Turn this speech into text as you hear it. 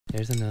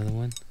There's another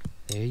one.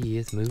 There he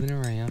is, moving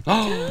around.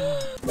 Oh!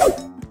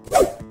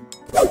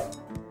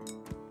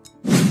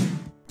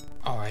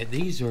 Alright,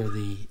 these are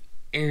the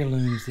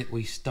heirlooms that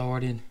we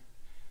started.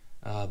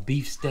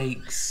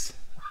 Beefsteaks,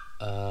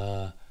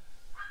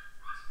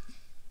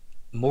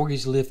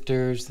 mortgage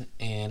lifters,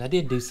 and I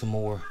did do some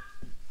more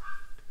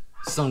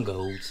sun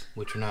golds,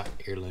 which are not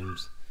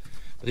heirlooms.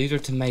 But these are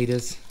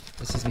tomatoes.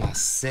 This is my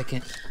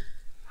second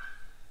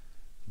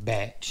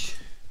batch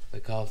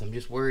because I'm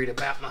just worried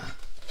about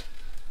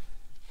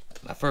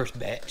my first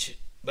batch.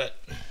 But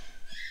I'm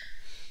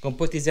gonna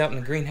put these out in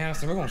the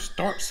greenhouse and we're gonna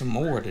start some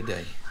more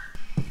today.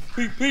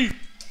 Pete, Pete.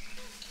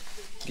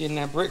 Getting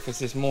that breakfast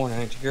this morning,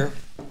 ain't you, girl?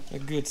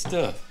 That good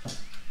stuff.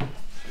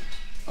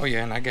 Oh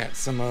yeah, and I got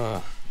some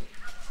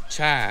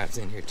chives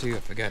in here too. I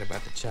forgot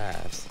about the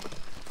chives.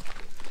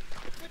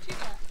 What you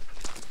got?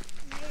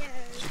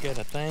 Tomatoes. She got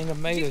a thing of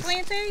tomatoes. Did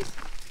you plant these?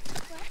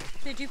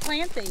 What? Did you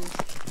plant these?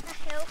 I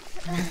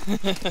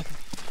helped.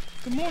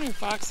 Good morning,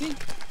 Foxy.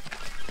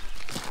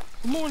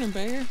 Good morning,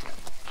 Bear.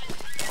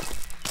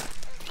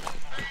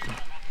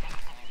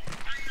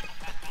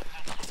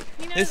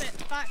 You know that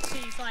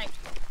Foxy's like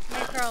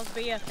Maycraw's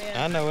BFF.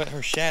 I know it,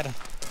 her shadow.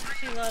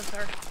 She loves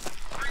her.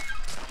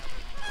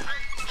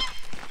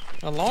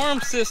 Alarm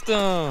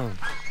system.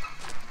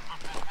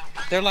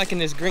 They're like in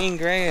this green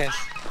grass.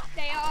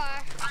 They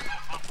are.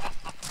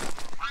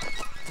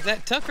 Is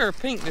that Tucker or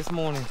Pink this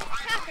morning?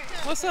 Tucker.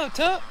 What's up,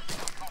 Tuck?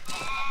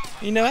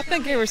 You know, I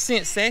think ever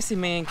since Sassy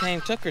Man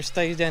came, Tucker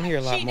stays down here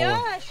a lot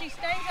more. She does.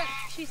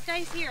 She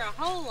stays here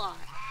a whole lot.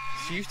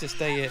 She used to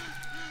stay at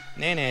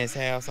Nana's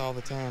house all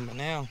the time, but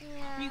now...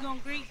 You gonna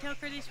greet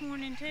Tucker this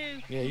morning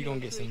too? Yeah, you're gonna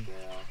get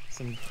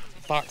some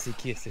Foxy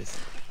kisses.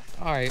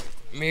 All right,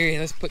 Mary,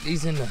 let's put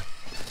these in the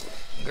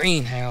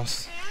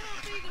greenhouse. Hey, I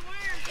don't see the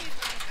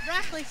worms.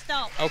 Broccoli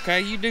stalk.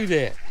 Okay, you do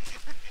that.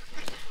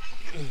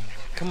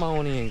 Come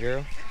on in,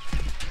 girl.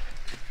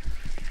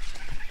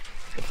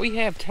 If we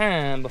have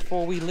time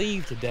before we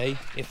leave today,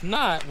 if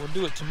not, we'll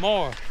do it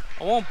tomorrow.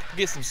 I want to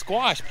get some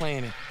squash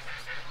planted.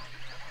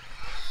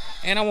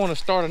 And I want to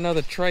start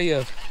another tray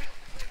of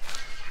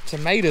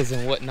tomatoes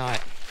and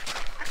whatnot.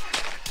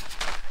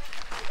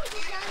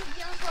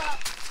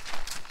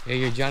 Yeah,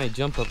 your Johnny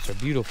jump ups are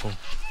beautiful.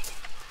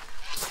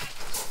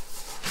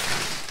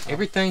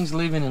 Everything's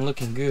living and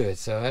looking good,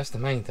 so that's the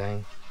main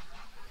thing.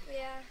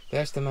 Yeah.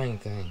 That's the main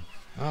thing.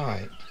 All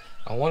right.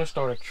 I want to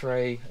start a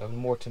tray of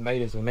more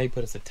tomatoes. We may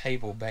put us a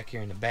table back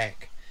here in the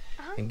back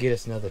and get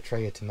us another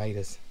tray of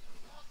tomatoes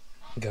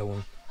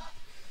going.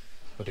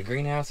 But the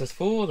greenhouse is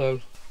full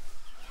though.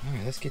 All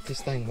right, let's get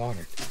this thing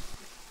watered.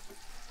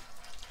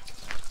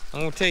 I'm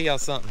gonna tell y'all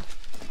something.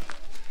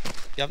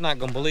 Y'all not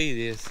gonna believe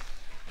this,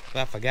 but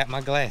I forgot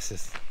my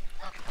glasses.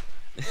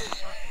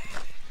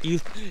 You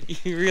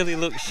really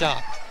look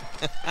shocked.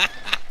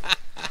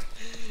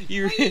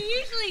 You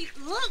usually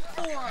look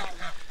for them.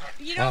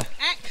 You don't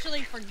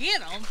actually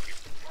forget them.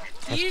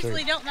 You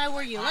usually don't know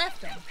where you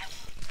left them.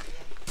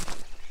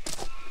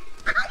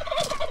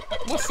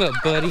 What's up,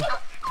 buddy?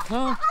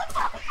 Huh?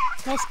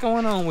 What's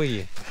going on with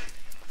you?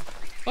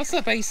 What's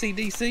up,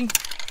 ACDC?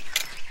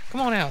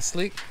 Come on out,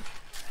 Slick.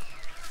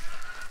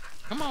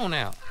 Come on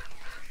out.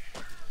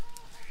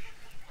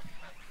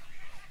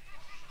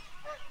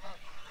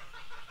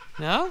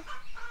 No?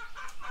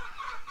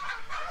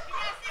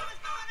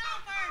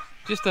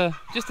 Just a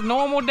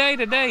normal day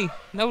today.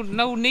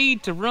 No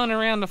need to run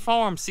around the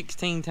farm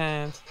 16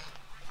 times.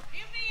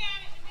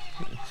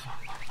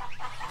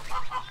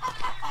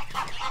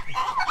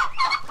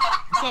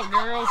 What's up,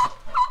 girls?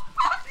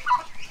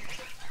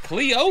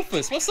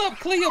 Cleophas. What's up,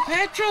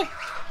 Cleopatra?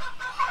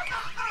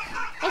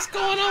 What's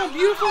going on,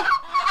 beautiful?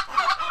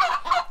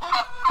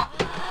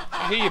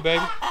 I hear you,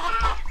 baby.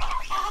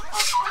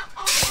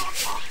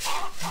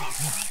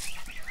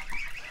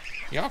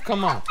 Y'all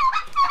come on.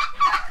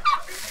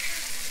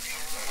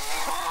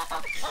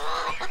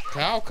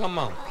 Y'all come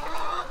on.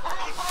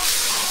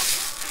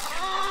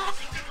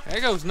 There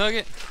goes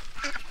Nugget.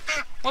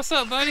 What's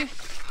up, buddy?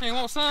 Hey,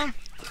 want some?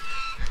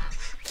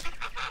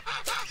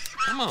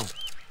 Come on.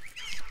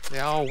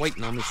 They're all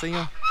waiting on me, see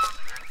them?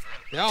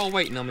 They're all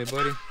waiting on me,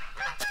 buddy.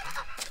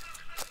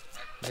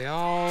 They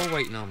all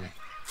waiting on me.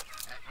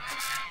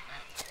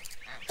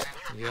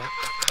 Yep.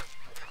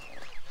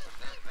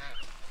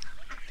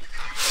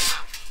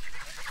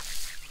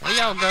 There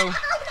y'all go.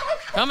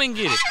 Come and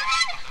get it.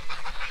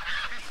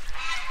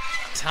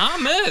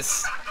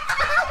 Thomas!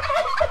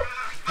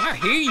 I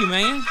hear you,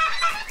 man.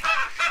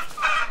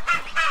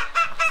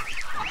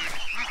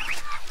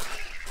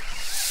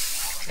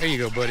 There you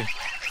go, buddy.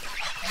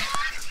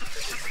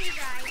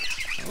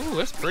 Oh,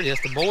 that's pretty.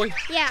 That's the boy.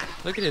 Yeah.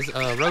 Look at his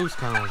rose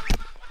cone.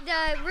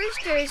 The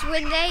roosters,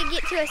 when they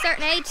get to a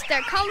certain age,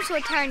 their combs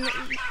will turn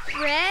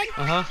red,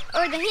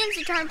 or the hens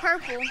will turn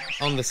purple.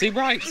 On the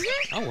Seabrights?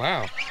 Oh,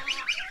 wow.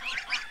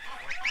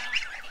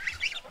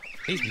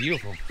 He's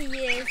beautiful. He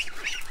is.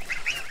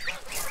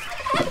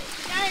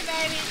 Hey,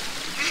 baby.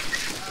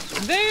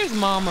 There's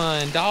mama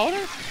and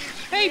daughter.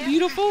 Hey,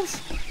 beautifuls.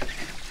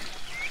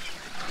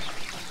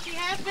 She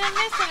has been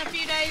missing a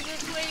few days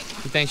this week.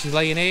 You think she's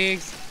laying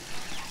eggs?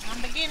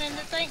 I'm beginning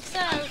to think so.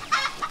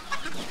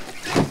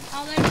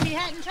 Although she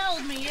hadn't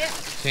told me yet.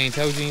 She ain't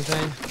told you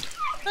anything?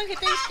 Look at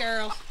these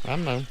girls. I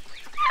know.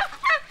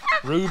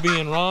 Ruby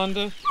and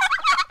Rhonda?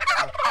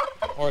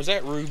 Or is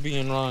that Ruby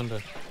and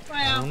Rhonda? Well,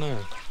 I don't know.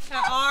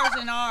 R's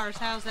and R's.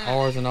 How's that?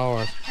 R's and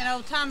R's. And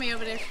old Tommy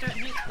over there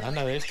starting his. I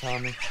know, there's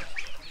Tommy.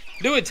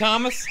 Do it,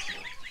 Thomas.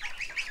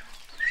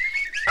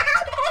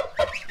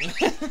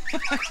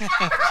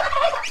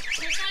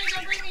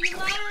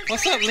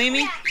 What's up,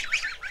 Lemmy?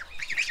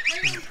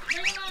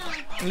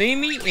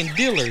 Lemmy and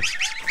Dillard.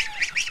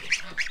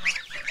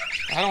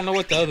 I don't know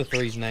what the other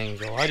three's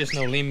names are. I just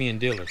know Lemmy and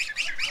Dillard.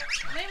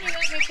 Lemmy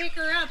let me pick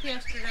her up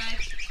yesterday.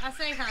 I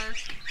say her.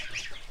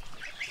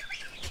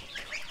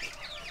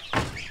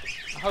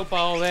 I hope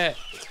all that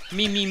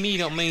me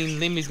don't mean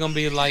Lemmy's gonna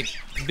be like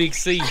Big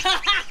C.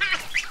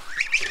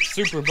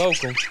 Super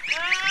vocal. Oh,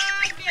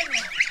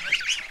 goodness.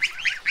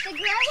 The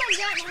girl one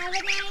doesn't have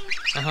a name.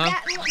 Uh-huh.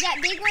 That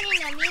big one in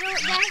the middle,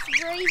 that's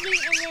Breezy,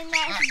 and then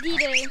that's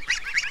Dido.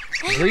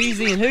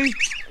 Breezy and who?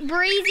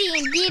 Breezy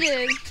and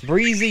Dido.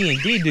 Breezy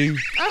and Dido.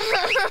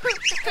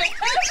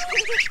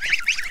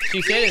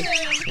 She said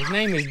his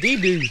name is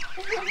Dido.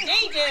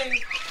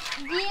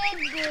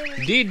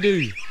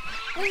 Dido.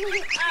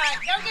 Alright,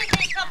 go get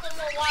me a couple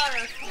more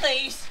water,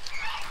 please.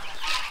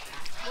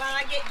 While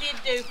I get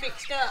Dido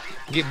fixed up.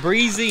 Get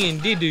Breezy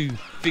and Dido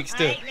fixed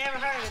I up. ain't never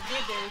heard of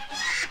Dido.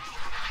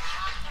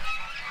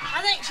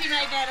 I think she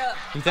made that up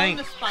You think?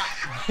 on the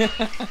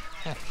spot.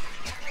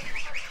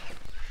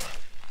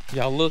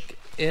 Y'all look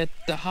at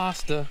the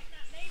hosta.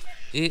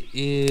 It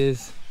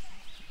is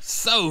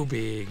so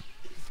big.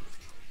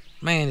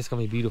 Man, it's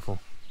gonna be beautiful.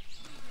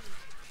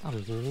 I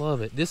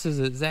love it. This is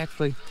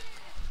exactly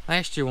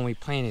last year when we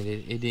planted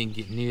it. It didn't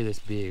get near this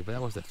big, but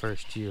that was the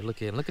first year.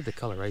 Look at it. Look at the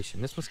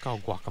coloration. This one's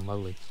called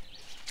guacamole,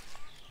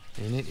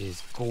 and it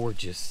is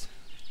gorgeous,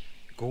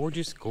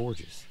 gorgeous,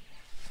 gorgeous.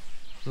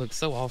 Looks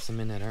so awesome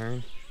in that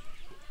urn.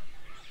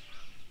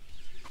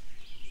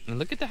 And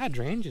look at the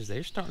hydrangeas.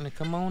 They're starting to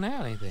come on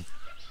out, ain't they?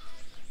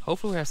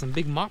 Hopefully we'll have some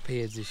big mop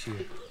heads this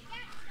year.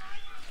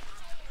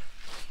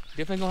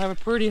 Definitely gonna have a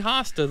pretty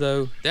hosta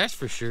though, that's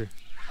for sure.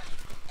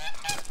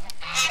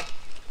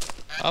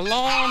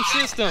 Alarm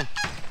system.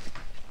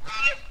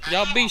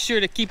 Y'all be sure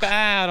to keep an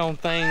eye out on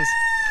things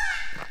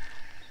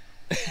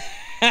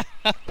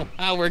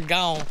while we're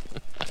gone.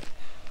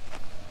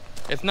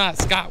 If not,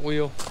 Scott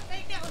will. I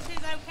think that was his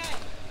okay.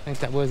 I think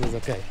that was his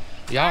okay.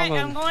 Y'all Alright,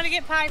 I'm going to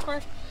get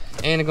Piper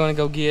and they're gonna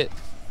go get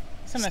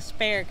some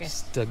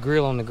asparagus. the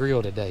grill on the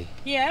grill today.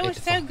 Yeah, it was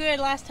so good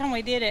last time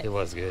we did it. It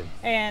was good.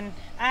 And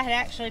I had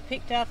actually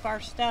picked up our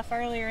stuff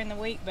earlier in the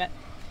week, but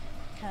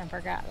kind of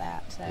forgot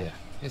that. So Yeah,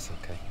 it's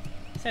okay.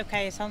 it's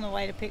okay. It's on the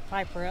way to pick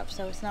Piper up,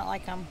 so it's not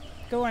like I'm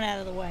going out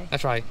of the way.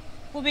 That's right.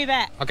 We'll be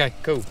back. Okay,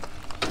 cool.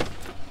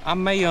 I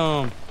may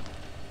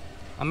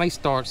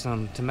start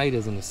some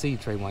tomatoes in the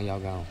seed tray while y'all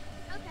gone.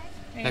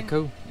 Okay. That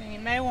cool? And you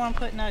may want to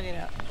put Nugget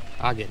up.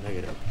 I'll get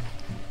Nugget up.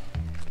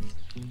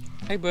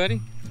 Hey, buddy.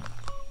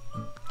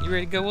 You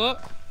ready to go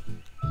up?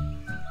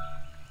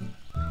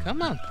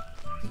 Come on.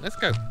 Let's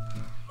go.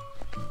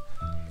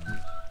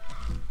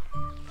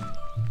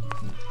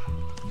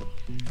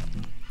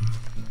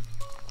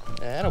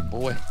 Atta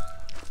boy.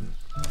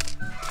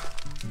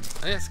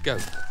 Let's go.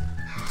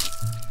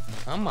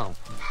 Come on.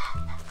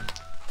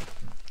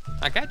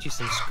 I got you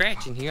some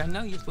scratching here. I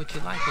know it's what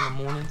you like in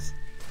the mornings.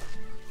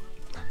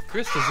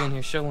 Crystal's in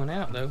here showing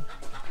out though.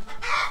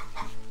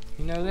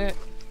 You know that?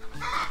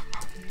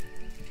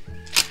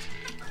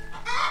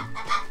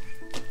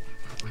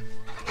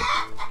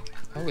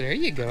 Oh, there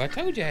you go. I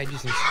told you I had you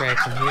some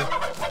scratching here.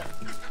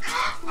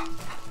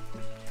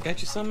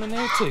 Got you some in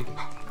there too.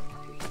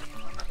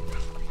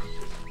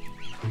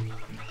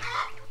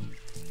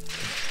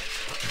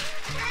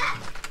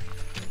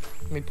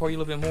 Let me pour you a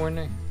little bit more in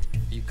there.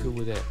 You cool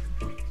with that?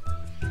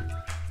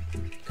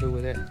 Cool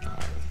with that?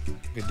 Alright,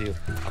 good deal.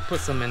 I'll put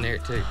some in there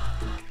too.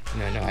 You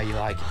know how you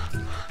like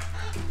it.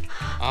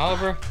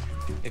 Oliver,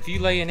 if you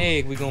lay an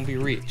egg, we're gonna be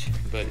rich,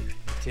 buddy.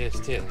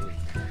 Just telling you.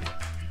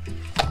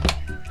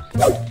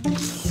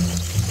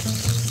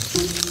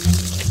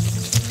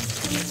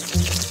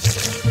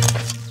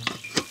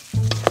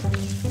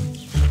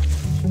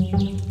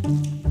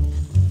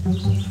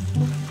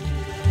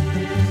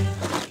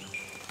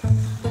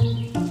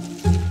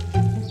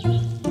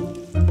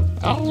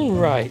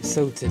 Alright,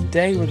 so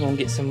today we're gonna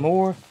get some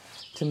more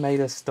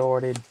tomatoes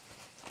started.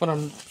 What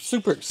I'm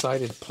super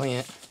excited to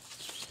plant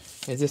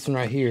is this one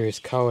right here. It's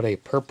called a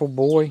Purple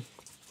Boy.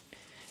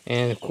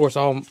 And of course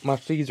all my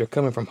seeds are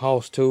coming from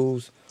Hoss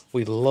Tools.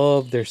 We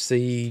love their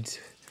seeds,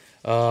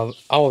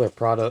 all their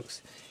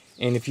products.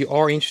 And if you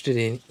are interested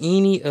in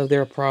any of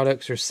their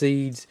products or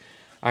seeds,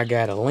 I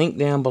got a link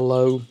down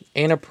below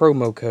and a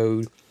promo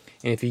code.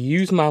 And if you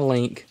use my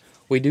link,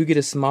 we do get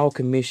a small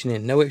commission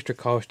at no extra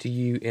cost to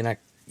you, and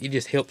it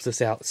just helps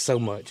us out so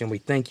much, and we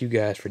thank you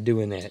guys for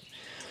doing that.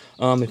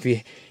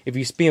 If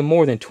you spend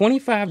more than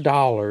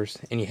 $25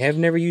 and you have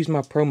never used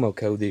my promo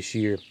code this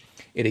year,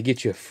 it'll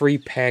get you a free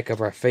pack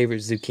of our favorite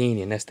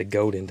zucchini, and that's the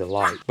Golden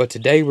Delight. But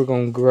today we're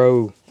gonna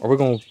grow, or we're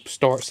gonna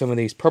start some of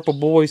these purple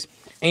boys.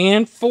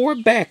 And for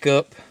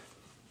backup,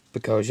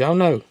 because y'all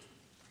know,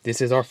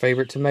 this is our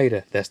favorite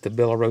tomato. That's the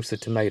Bella Rosa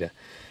tomato.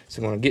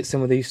 So I'm gonna get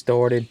some of these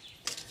started.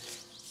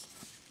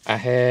 I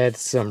had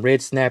some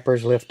red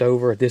snappers left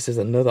over. This is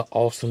another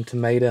awesome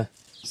tomato.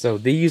 So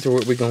these are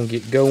what we're gonna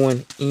get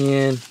going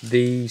in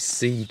these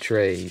seed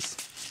trays.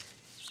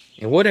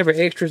 And whatever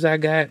extras I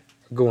got,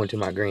 going to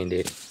my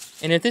granddaddy.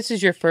 And if this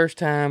is your first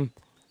time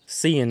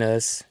seeing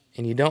us,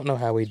 and you don't know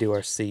how we do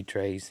our seed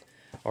trays,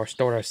 or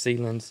start our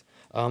seedlings,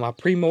 I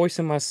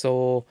pre-moisten my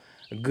soil,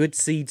 a good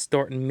seed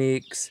starting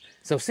mix.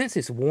 So since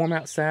it's warm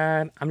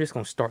outside, I'm just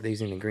gonna start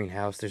these in the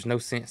greenhouse. There's no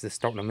sense to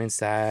starting them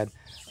inside,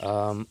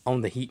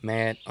 on the heat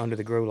mat, under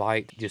the grow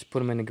light. Just put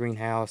them in the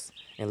greenhouse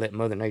and let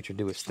Mother Nature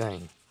do its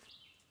thing.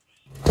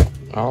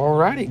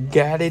 Alrighty,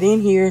 got it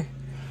in here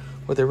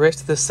with the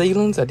rest of the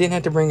seedlings. I didn't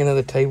have to bring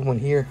another table in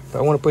here. If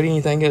I want to put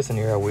anything else in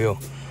here, I will.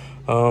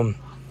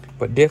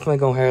 But definitely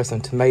gonna have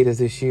some tomatoes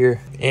this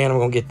year, and I'm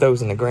gonna get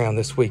those in the ground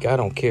this week. I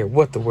don't care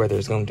what the weather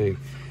is gonna do.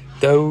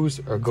 Those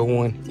are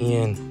going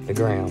in the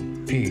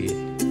ground,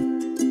 period.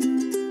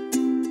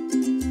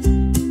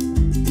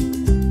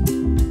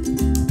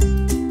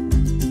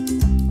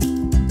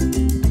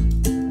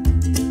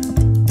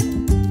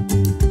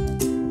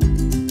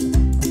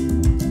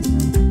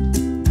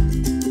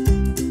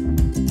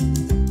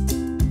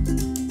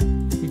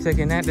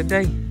 Taking that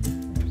today?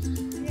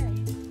 Yeah.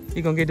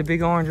 You gonna get the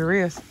big orange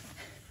arrest?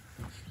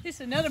 This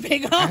is another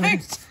big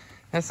orange.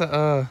 That's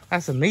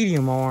a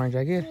medium orange,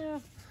 I guess. Yeah,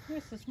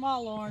 it's a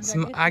small orange.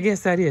 I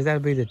guess that is.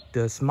 That'd be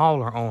the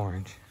smaller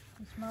orange.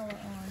 The smaller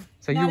orange.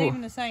 So not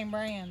even the same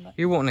brand. But...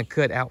 You're wanting to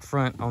cut out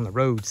front on the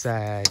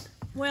roadside.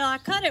 Well, I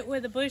cut it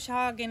with a bush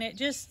hog, and it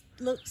just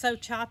looked so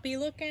choppy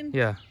looking.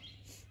 Yeah.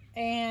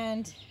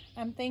 And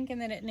I'm thinking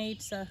that it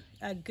needs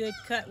a good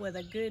cut with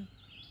a good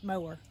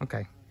mower.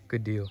 Okay,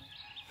 good deal.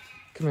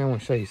 Come here, I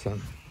want to show you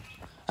something.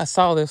 I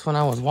saw this when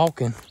I was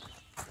walking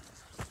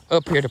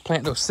up here to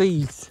plant those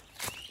seeds.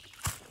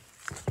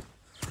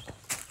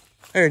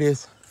 There it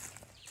is.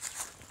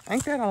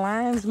 Ain't that a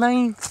lion's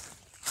mane?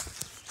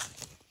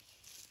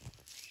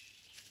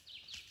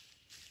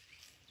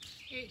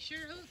 It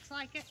sure looks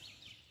like it.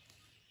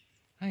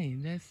 Hey,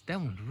 that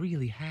one's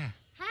really high.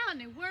 How in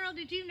the world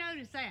did you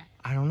notice that?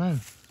 I don't know.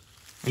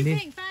 You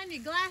can't find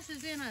your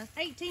glasses in a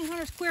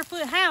 1,800 square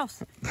foot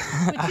house,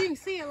 but you can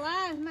see a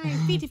lion's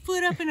mane 50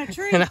 foot up in a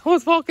tree. And I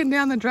was walking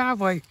down the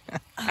driveway.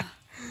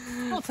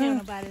 Don't tell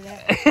nobody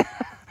that.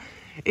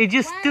 It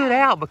just stood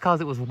out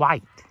because it was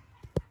white.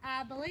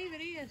 I believe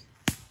it is.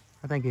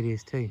 I think it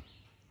is too.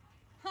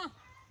 Huh.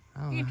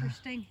 Oh,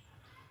 interesting.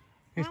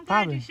 It's I'm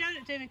probably... glad you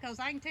showed it to me, because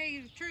I can tell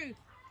you the truth.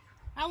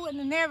 I wouldn't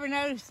have never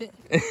noticed it.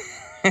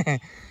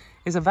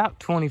 It's about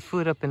 20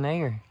 foot up in the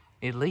air.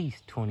 At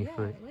least 20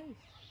 foot. At least.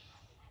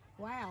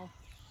 Wow.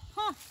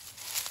 Huh.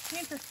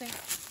 Interesting.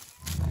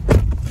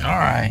 All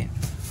right.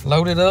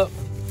 Load it up.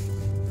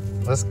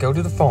 Let's go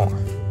to the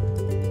farm.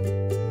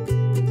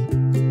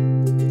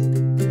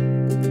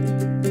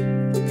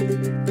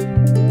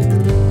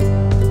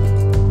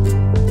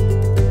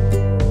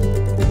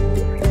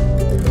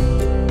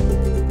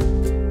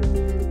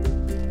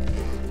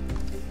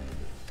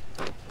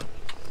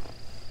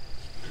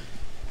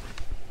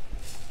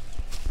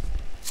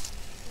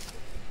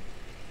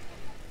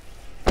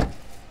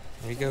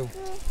 There you go.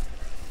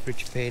 Put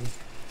your paddy.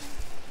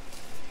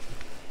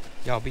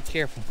 Y'all be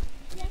careful.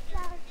 Yes, sir.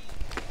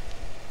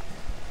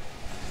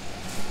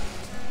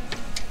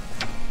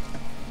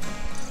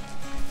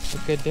 We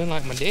could have done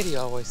like my daddy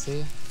always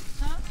said.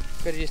 Huh?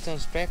 Could have just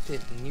unspacked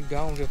it and you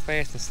gone real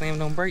fast and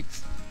slammed on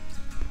brakes.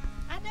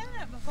 I've done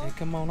that before. Hey,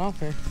 come on off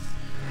here.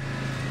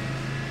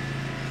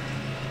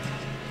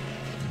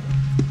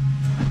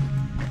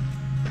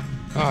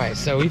 Alright,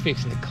 so we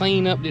fixing to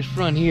clean up this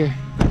front here.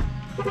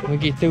 When we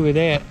get through with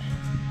that,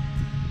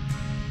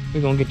 we're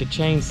gonna get the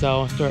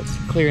chainsaw and start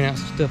clearing out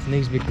some stuff that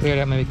needs to be cleared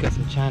out. Maybe cut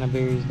some china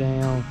berries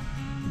down.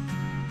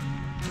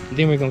 And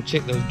then we're gonna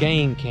check those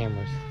game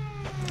cameras.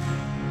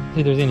 See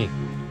if there's any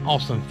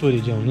awesome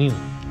footage on them.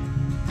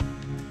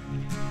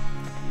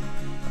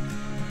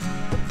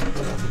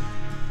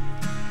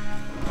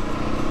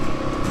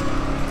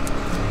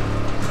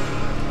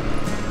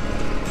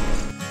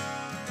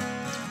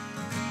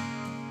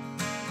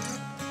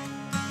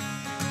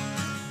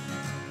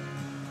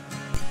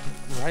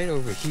 Right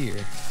over here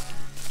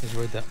is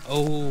where the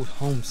old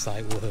home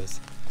site was,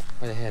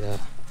 where they had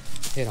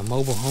a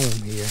mobile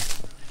home here,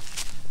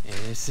 and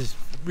this is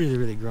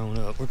really grown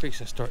up. We're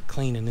fixing to start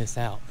cleaning this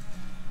out.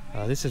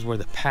 This is where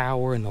the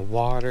power and the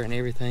water and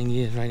everything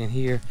is, right in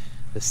here.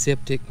 The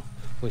septic,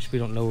 which we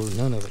don't know where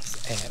none of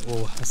it's at.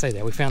 Well, I say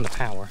that we found the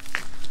power.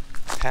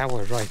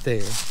 Power is right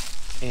there,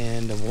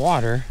 and the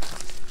water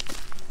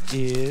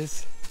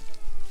is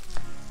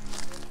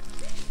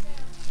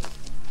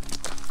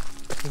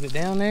it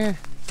down there?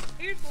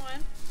 Here's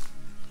one.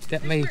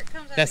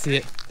 That's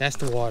it. That's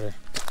the water.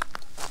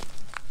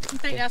 I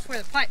think that's where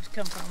the pipes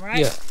come from, right?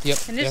 Yeah, yep.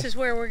 And this is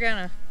where we're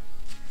gonna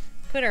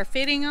put our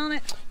fitting on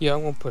it? Yeah,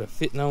 I'm gonna put a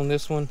fitting on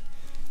this one,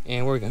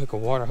 and we're gonna hook a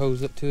water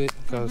hose up to it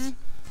because.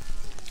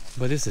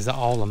 But this is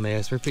all a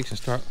mess. We're fixing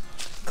to start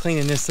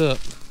cleaning this up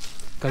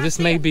because this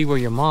may be where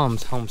your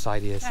mom's home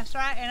site is. That's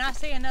right, and I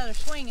see another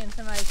swing in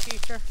somebody's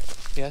future.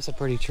 Yeah, that's a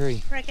pretty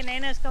tree. Reckon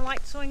Anna's gonna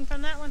like to swing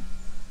from that one?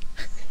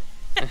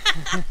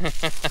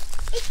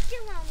 It's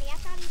still on me. I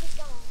thought he was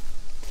gone.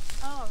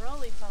 Oh,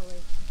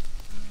 roly-poly.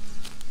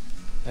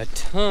 A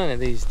ton of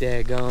these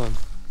daggum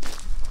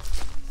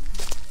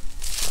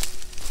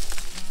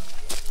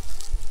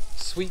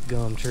sweet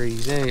gum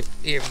trees. They're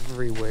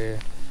everywhere.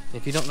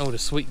 If you don't know what a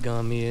sweet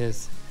gum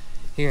is,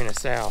 here in the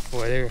South,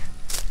 boy,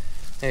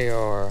 they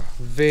are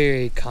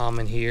very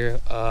common here.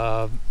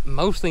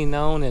 Mostly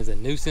known as a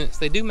nuisance.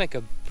 They do make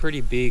a pretty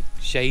big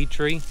shade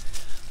tree,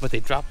 but they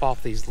drop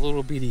off these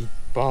little bitty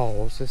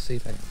balls. Let's see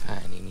if I can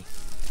find any.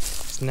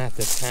 It's not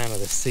the time of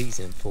the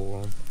season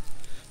for them.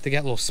 They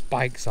got little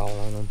spikes all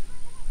on them,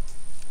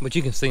 but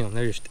you can see them.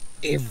 They're just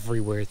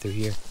everywhere through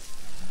here.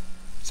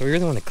 So we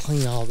really want to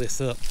clean all this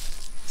up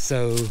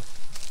so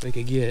we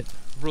could get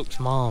Brooke's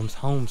mom's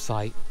home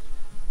site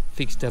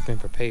fixed up and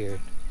prepared.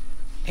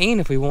 And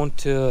if we want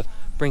to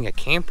bring a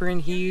camper in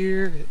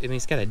here, I mean,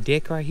 it's got a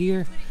deck right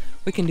here,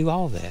 we can do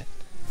all that.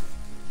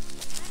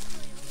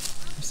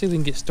 Let's see if we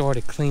can get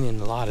started cleaning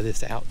a lot of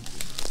this out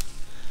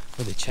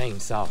with a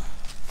chainsaw.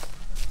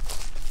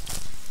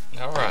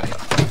 All right,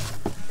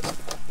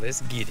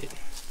 let's get it.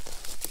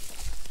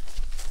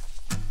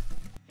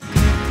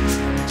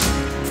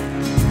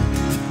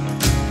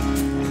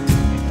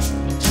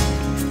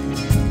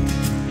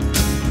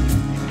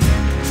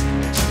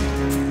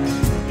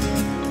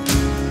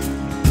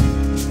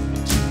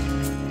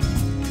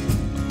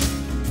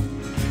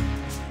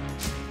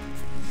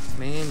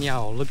 Man,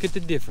 y'all, look at the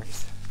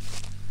difference.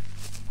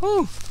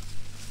 Whew.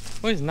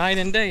 Well, it's night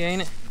and day,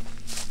 ain't it?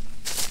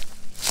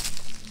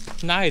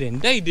 Night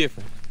and day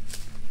different.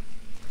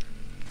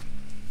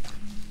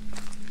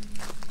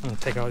 I'm gonna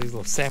take all these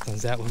little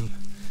saplings out with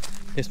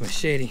this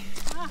machete.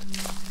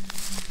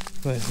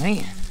 But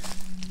man,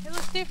 it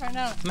looks different,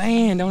 don't it?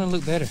 Man, don't it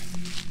look better?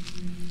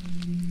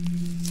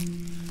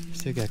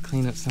 Still gotta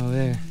clean up some of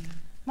there.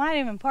 Might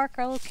even park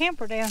our little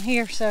camper down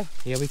here, so.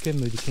 Yeah, we could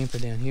move the camper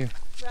down here.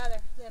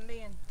 Rather than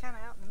being kind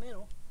of out in the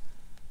middle.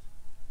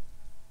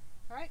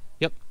 Right?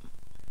 Yep.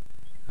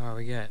 All right,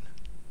 we got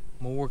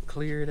more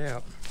cleared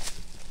out.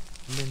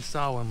 I've been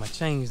sawing, my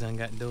chains done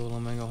got dull.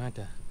 I'm gonna have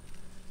to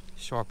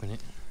sharpen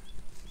it.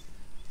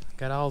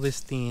 Got all this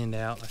thinned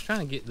out. I was trying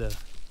to get the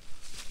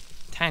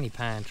tiny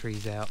pine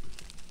trees out.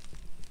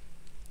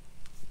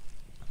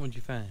 What'd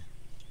you find? I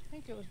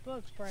think it was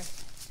bug spray.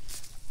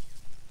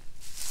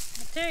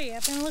 I tell you,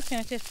 I've been looking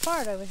at this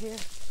part over here.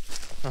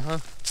 Uh-huh.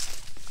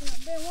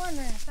 I've been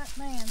wondering if that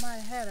man might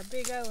have had a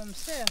big O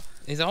himself.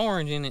 It's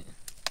orange in it.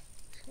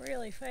 It's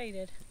really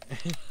faded.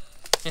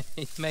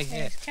 It may And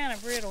have. it's kind of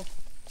brittle.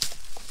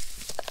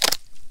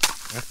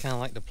 That's kind of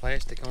like the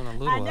plastic on a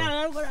little I one. don't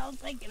know what I was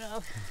thinking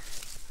of.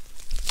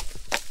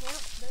 Well,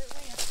 there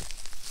it is.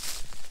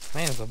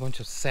 Man, there's a bunch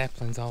of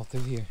saplings all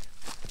through here.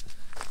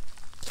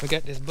 We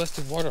got this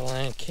busted water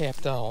line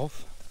capped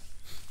off.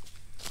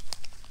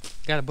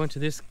 Got a bunch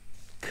of this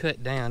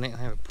cut down. They don't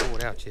have it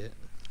pulled out yet.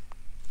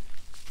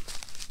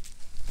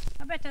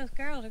 I bet those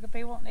girls are going to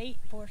be wanting to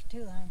eat before it's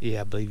too long.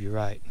 Yeah, I believe you're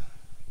right.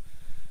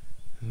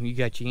 You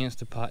got your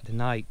Instapot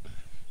tonight.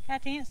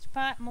 Got the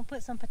Instapot. I'm going to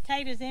put some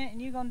potatoes in it,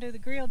 and you're going to do the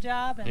grill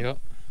job. And Yep.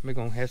 We're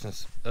going to have some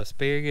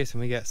asparagus, and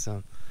we got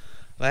some...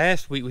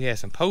 Last week we had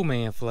some po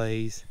man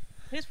fillets.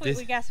 This week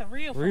we got some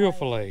real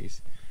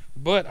fillets.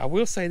 But I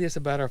will say this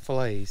about our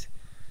fillets.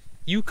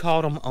 You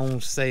caught them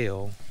on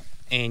sale,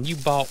 and you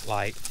bought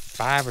like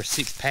 5 or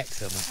 6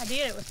 packs of them. I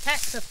did. It was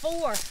packs of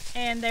 4,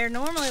 and they're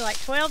normally like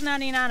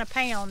 $12.99 a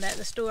pound at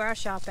the store I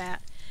shop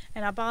at,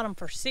 and I bought them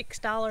for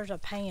 $6 a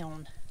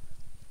pound.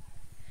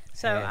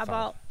 So I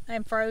bought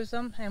and froze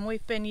them, and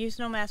we've been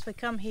using them as we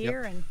come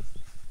here, and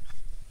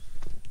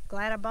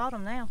glad I bought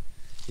them now.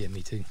 Yeah,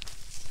 me too.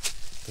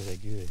 So they're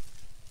good.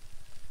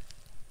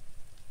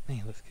 Man,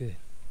 it looks good.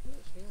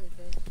 Looks really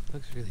good.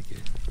 Looks really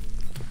good.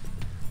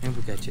 And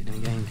we got you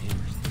them game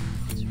cameras.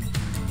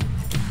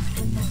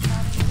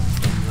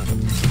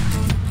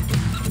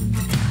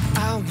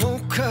 I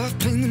woke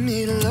up in the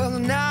middle of the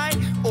night,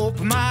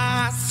 opened my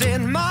eyes,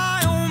 said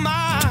my oh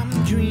my,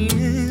 I'm dreaming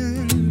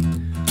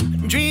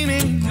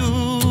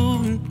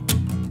you.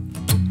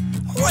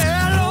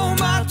 Well, oh,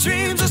 my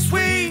dreams are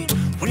sweet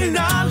when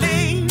I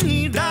lay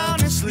me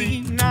down and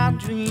sleep, not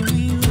dreaming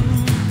you.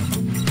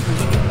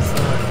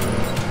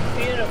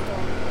 Beautiful.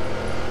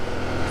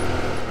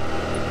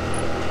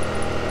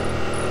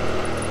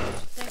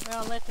 Think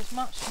we'll let this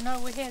monster know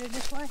we headed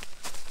this way?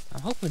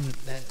 I'm hoping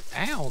that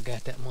owl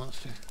got that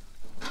monster.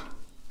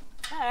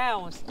 That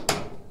owl was...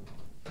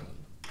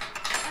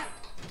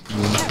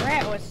 That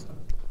rat was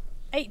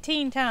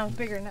 18 times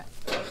bigger than that.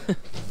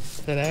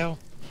 That owl?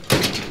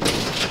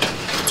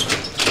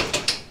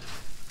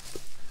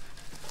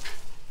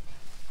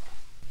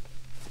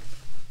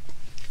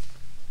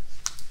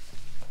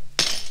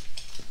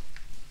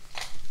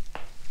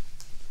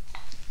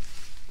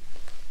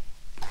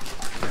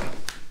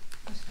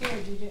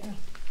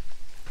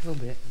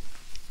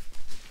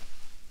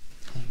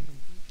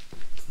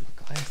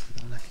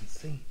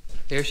 see.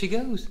 There she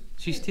goes.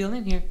 She's still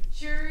in here.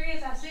 Sure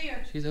is. I see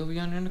her. She's over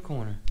yonder in the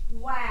corner.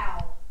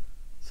 Wow.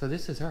 So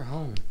this is her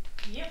home.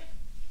 Yep.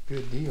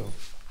 Good deal.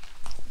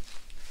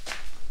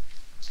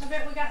 I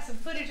bet we got some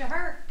footage of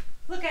her.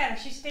 Look at her.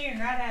 She's staring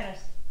right at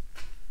us.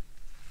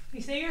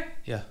 You see her?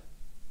 Yeah.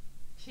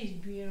 She's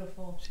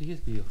beautiful. She is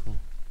beautiful.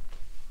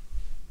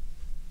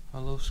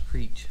 Our little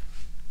Screech.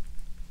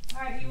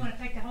 All right, you want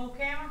to take the whole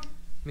camera?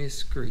 Miss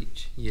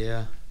Screech,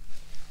 yeah.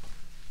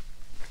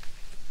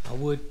 I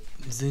would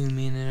zoom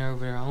in and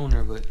over there on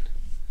her, but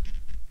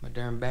my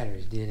darn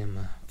battery's dead in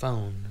my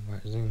phone. I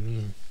won't zoom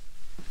in.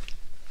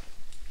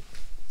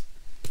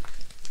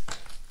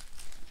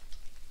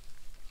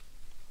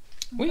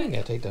 We ain't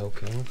gotta take the whole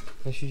camera,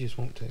 unless you just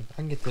want to. I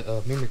can get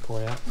the memory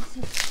card out.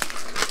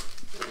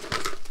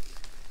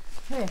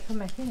 Yeah, come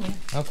back in here.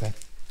 Okay.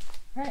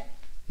 Right.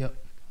 Yep.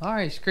 All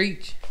right,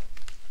 Screech.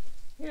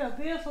 You're a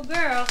beautiful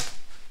girl.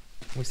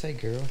 We say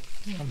girl.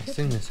 I'm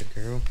assuming it's a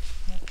girl.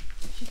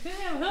 She could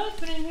have a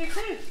husband in here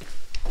too.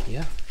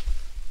 Yeah.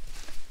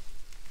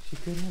 She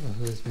could have a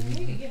husband We in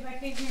could here. get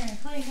back in here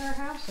and clean her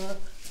house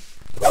up.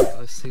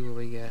 Let's see what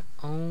we got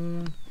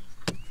on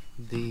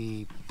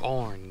the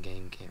barn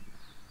game camera.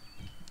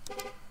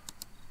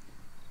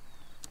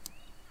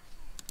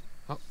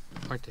 Oh,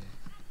 right there.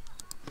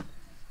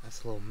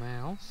 That's a little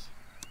mouse.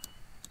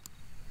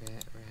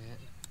 Rat.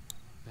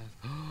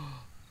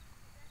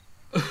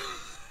 Mouse.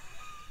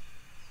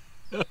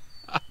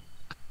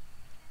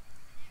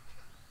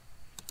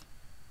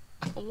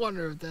 I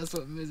wonder if that's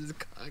what Mrs.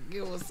 Cog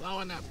Hill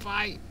saw in that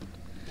pipe.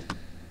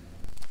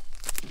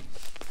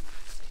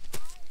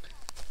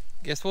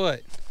 Guess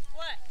what?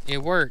 What? It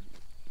worked.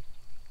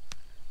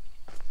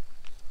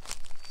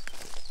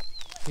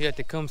 You have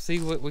to come see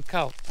what we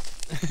caught.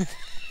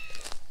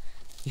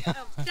 Yeah.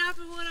 I'm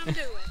stopping what I'm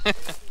doing.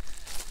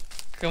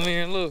 Come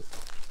here and look.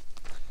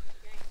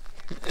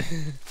 Am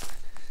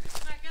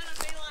I gonna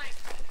be like?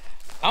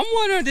 I'm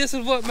wondering if this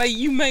is what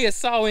you may have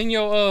saw in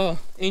your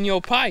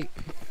pipe.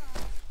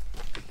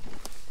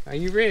 Are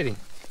you ready?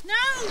 No,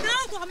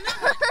 I'm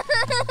not.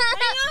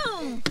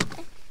 Hang on.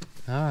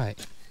 All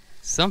right.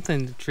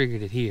 Something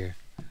triggered it here.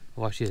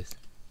 Watch this.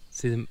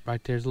 See them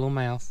right there's a little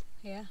mouse.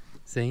 Yeah.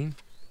 See him?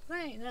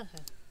 That ain't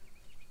nothing.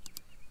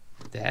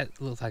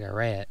 That looks like a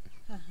rat.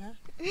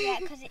 Yeah,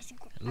 because it's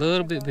A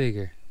little bit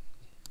bigger.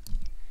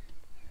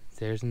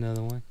 There's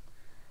another one.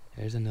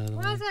 There's another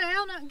Why one. is that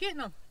owl not getting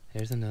them?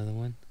 There's another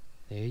one.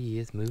 There he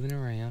is, moving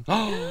around.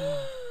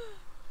 Oh!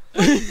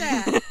 What's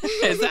that?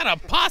 Is that a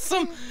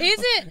possum? Is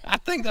it? I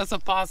think that's a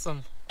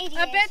possum. It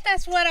I is. bet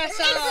that's what I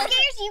saw. It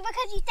scares you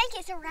because you think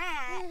it's a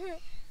rat.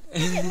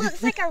 It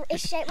looks like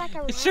it's shaped like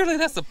a rat. Surely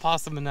that's a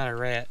possum and not a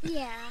rat.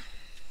 Yeah.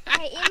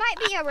 Hey, it might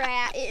be a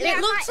rat. It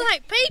looks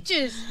like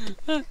Peaches.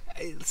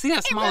 See how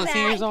small his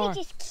ears are?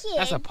 Peach's kid.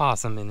 That's a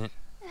possum, isn't it?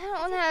 I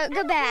don't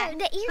know. Go back.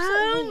 The ears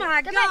Oh look weird.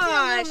 my Go back to the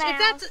gosh. little If mouse.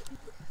 that's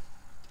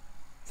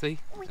See?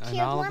 We And killed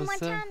all one of a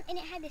sudden- time and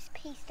it had this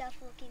pea stuff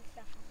looking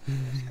stuff on it.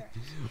 It was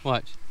gross.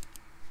 Watch.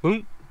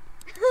 Boom.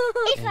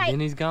 It's And like, then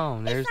he's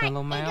gone. There's it's the like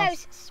little it mouse.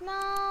 goes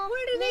small.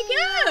 Where did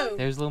it go?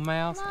 There's the little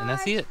mouse. And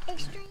that's it.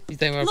 Extreme. You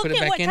think we're going to Look put it at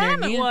back what in there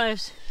time again? it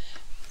was.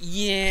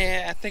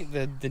 Yeah, I think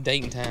the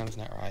dating time's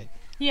not right.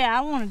 Yeah,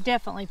 I want to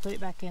definitely put it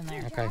back in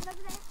there. Okay.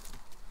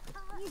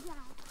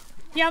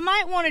 Yeah, I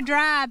might want to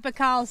drive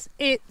because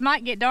it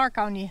might get dark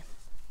on you.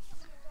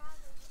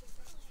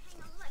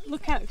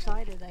 Look how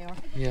excited they are.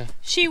 Yeah.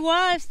 She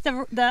was,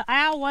 the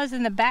owl was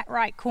in the back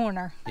right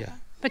corner. Yeah.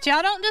 But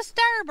y'all don't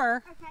disturb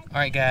her. All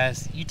right,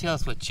 guys, you tell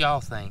us what y'all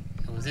think.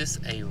 Was this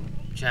a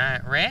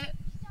giant rat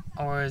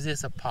or is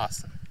this a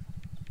possum?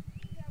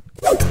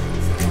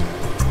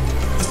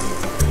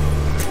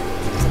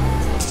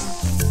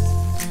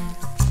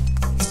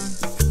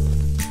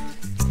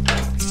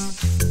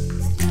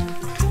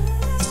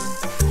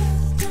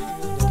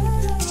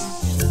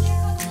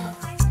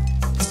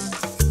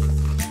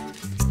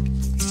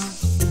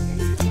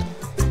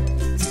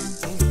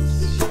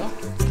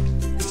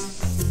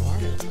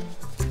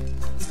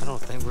 I don't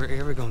think we're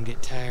ever gonna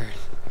get tired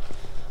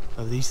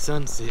of these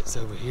sunsets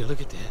over here.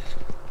 Look at that.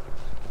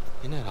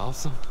 Isn't that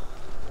awesome?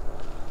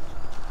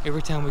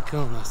 Every time we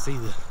come, I see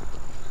the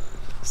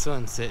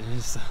sunset, and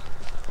it's a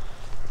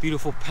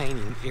beautiful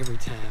painting every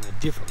time,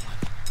 a different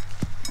one.